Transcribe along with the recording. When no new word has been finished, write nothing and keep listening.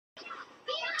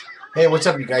Hey, what's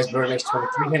up, you guys?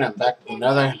 BurnerX23 here, and I'm back with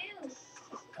another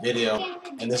video.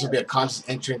 And this will be a contest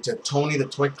entry into Tony the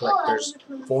Toy Collector's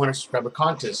 400 subscriber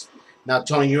contest. Now,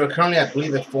 Tony, you are currently, I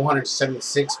believe, at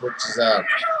 476, which is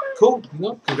cool. You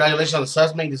know, congratulations on the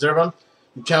subs, man. You deserve them.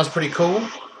 Your channel's pretty cool.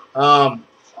 I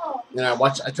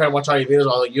try to watch all your videos,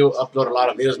 although you upload a lot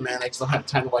of videos, man. I just don't have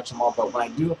time to watch them all, but when I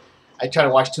do, I try to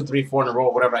watch 2, 3, 4 in a row,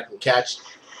 whatever I can catch.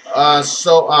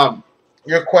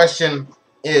 Your question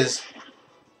is,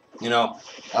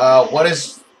 what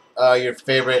is your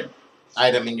favorite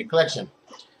item in your collection?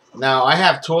 Now, I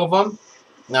have 2 of them.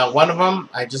 Now, one of them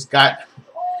I just got.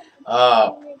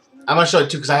 I'm gonna show you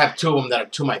 2 because I have 2 of them that are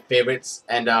 2 of my favorites,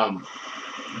 and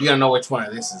you gotta know which one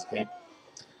of this is. Okay,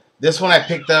 this one I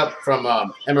picked up from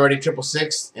Emirati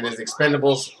 666 in his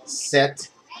Expendables set.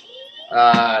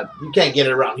 You can't get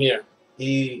it around here.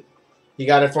 He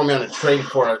got it for me on a trade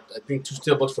for I think 2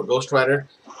 steelbooks for Ghost Rider.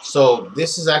 So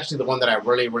this is actually the one that I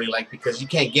really like because you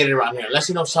can't get it around here unless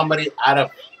you know somebody out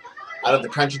of the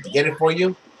country to get it for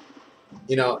you.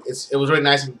 You know, it was really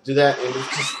nice to do that, and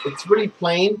it's really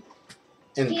plain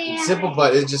and simple,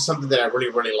 but it's just something that I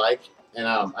really like, and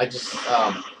I just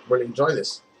really enjoy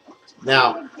this.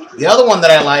 Now, the other one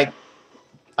that I like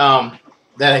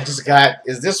that I just got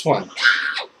is this one.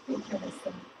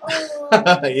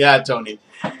 Yeah, Tony,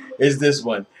 is this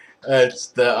one. It's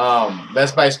the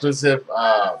Best Buy exclusive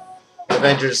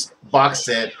Avengers box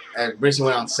set. And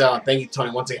recently went on sale. And thank you, Tony,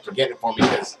 once again for getting it for me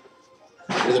because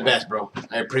you're the best, bro.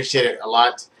 I appreciate it a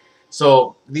lot.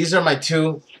 So these are my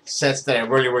 2 sets that I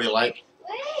really like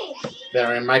that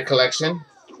are in my collection,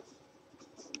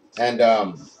 and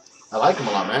I like them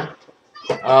a lot,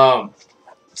 man.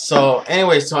 So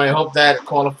anyways, Tony, I hope that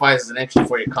qualifies as an entry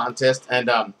for your contest. And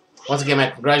once again,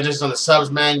 man, congratulations on the subs,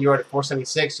 man. You're at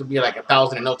 476. You'll be like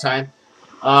 1,000 in no time.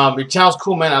 Your channel's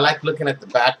cool, man. I like looking at the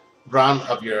background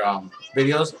of your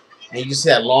videos, and you see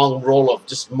that long roll of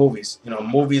just movies. You know,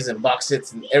 movies and box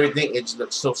sets and everything. It just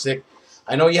looks so sick.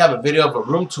 I know you have a video of a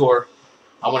room tour.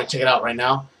 I want to check it out right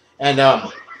now. And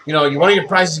one of your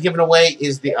prizes given away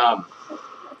is the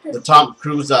Tom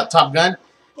Cruise Top Gun.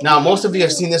 Now, most of you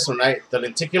have seen this one, right? The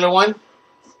lenticular one.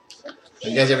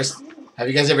 Have you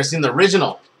guys ever seen the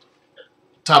original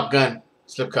Top Gun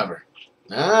slipcover?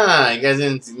 Ah, you guys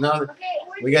didn't know.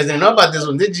 You guys didn't know about this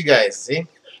one, did you guys? See,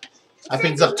 I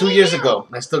picked this up 2 years ago,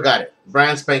 and I still got it.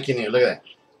 Brand spanking new. Look at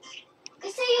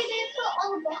that.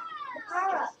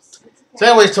 So,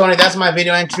 anyways, Tony, that's my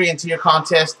video entry into your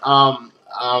contest. Once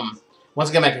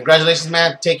again, man, congratulations,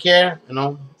 man. Take care. You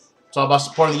know, it's all about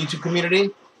supporting the YouTube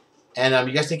community. And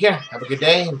you guys take care. Have a good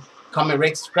day. Comment,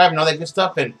 rate, subscribe, and all that good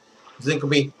stuff. And the link will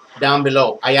be down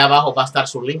below. Allá abajo va a estar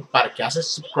su link para que haces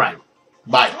subscribe.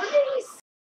 Bye.